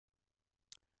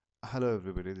Hello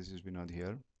everybody, this is Vinod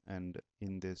here, and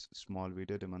in this small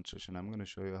video demonstration I'm going to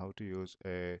show you how to use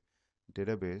a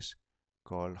database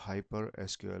called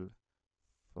HyperSQL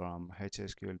from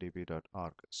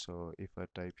hsqldb.org. So if I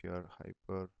type here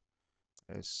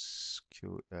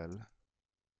HyperSQL,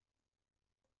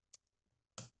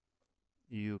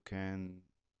 you can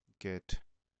get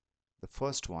the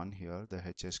first one here, the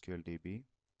hsqldb,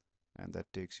 and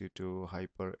that takes you to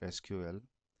HyperSQL,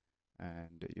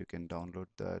 and you can download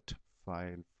that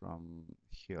file from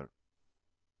here.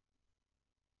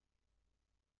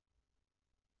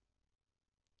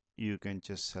 You can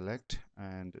just select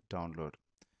and download,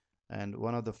 and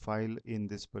one of the file in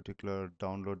this particular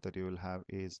download that you will have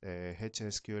is a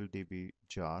hsqldb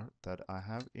jar that I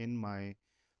have in my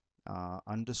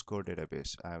underscore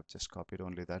database. I have just copied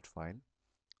only that file.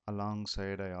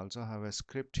 Alongside, I also have a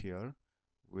script here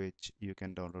which you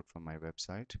can download from my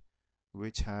website,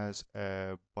 which has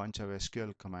a bunch of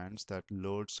SQL commands that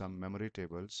load some memory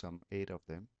tables, some 8 of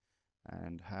them,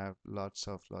 and have lots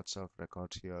of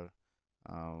records here,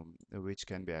 which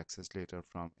can be accessed later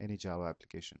from any Java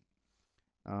application.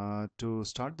 To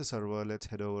start the server, let's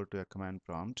head over to a command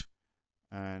prompt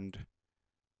and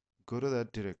go to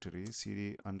that directory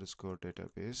cd underscore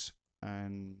database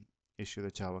and issue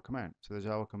the Java command. So the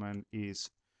Java command is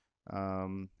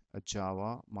a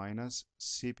Java minus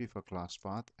cp for class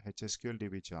path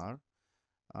hsqldb jar,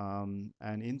 and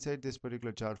inside this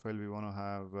particular jar file we want to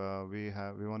have we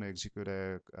want to execute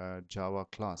a Java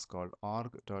class called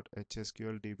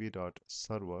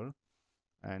org.hsqldb.server,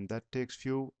 and that takes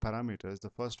few parameters.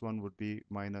 The first one would be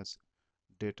minus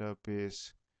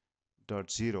database dot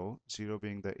zero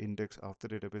being the index of the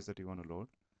database that you want to load.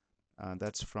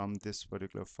 That's from this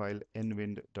particular file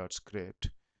nwind.script,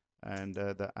 and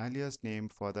the alias name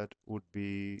for that would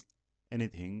be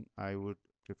anything. I would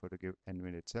prefer to give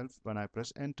nwind itself. When I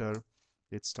press enter,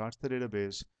 it starts the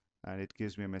database and it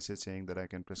gives me a message saying that I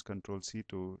can press Ctrl C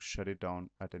to shut it down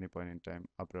at any point in time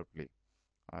abruptly.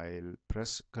 I'll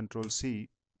press Ctrl C,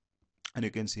 and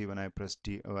you can see when I press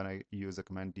when I use the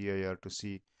command dir to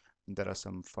see, there are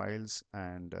some files,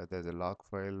 and there's a log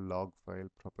file,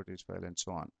 properties file, and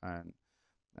so on. And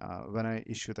when I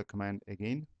issue the command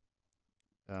again,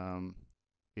 um,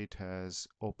 it has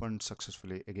opened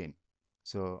successfully again.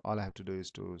 So all I have to do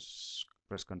is to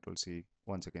press Ctrl C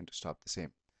once again to stop the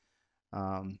same.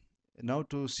 Um, Now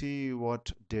to see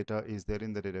what data is there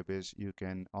in the database, you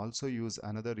can also use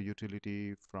another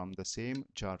utility from the same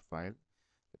jar file.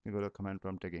 Let me go to command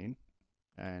prompt again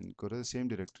and go to the same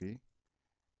directory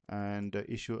and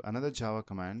issue another Java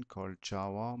command called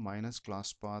java minus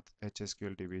class path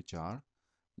hsqldb jar.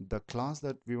 The class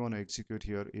that we want to execute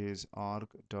here is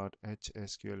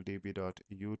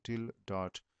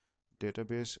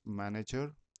org.hsqldb.util.database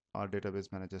manager or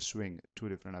database manager swing, two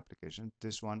different applications.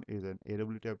 This one is an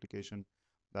AWT application.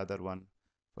 The other one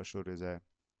for sure is a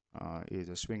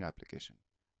swing application.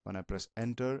 When I press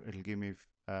enter, it will give me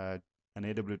an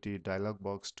AWT dialog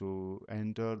box to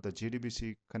enter the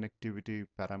JDBC connectivity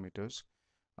parameters,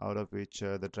 out of which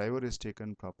the driver is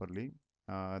taken properly.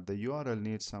 The URL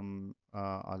needs some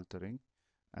altering,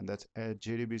 and that's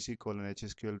JDBC colon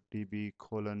hsqldb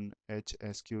colon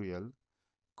hsql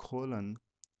colon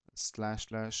 /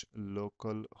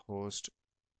 localhost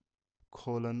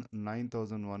colon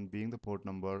 9001 being the port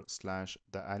number /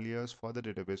 the alias for the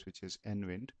database, which is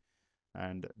nwind.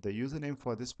 And the username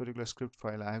for this particular script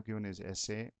file I have given is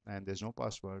SA, and there's no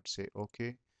password. Say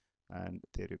OK, and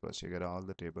there you go. So you get all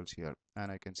the tables here,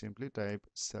 and I can simply type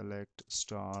select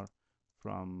star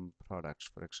from products,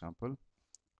 for example,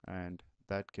 and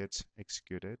that gets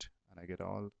executed, and I get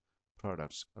all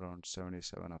products, around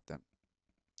 77 of them.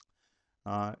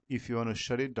 If you want to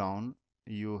shut it down,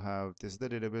 you have this is the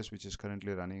database which is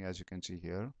currently running, as you can see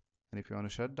here. And if you want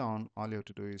to shut down, all you have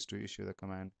to do is to issue the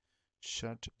command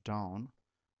shut down,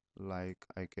 like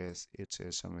I guess it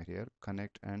says somewhere here,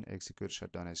 connect and execute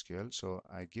shutdown SQL. So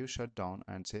I give shutdown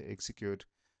and say execute,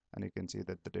 and you can see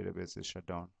that the database is shut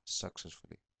down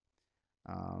successfully.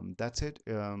 That's it.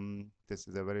 This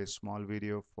is a very small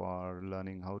video for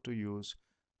learning how to use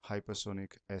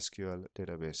Hypersonic SQL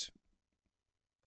database.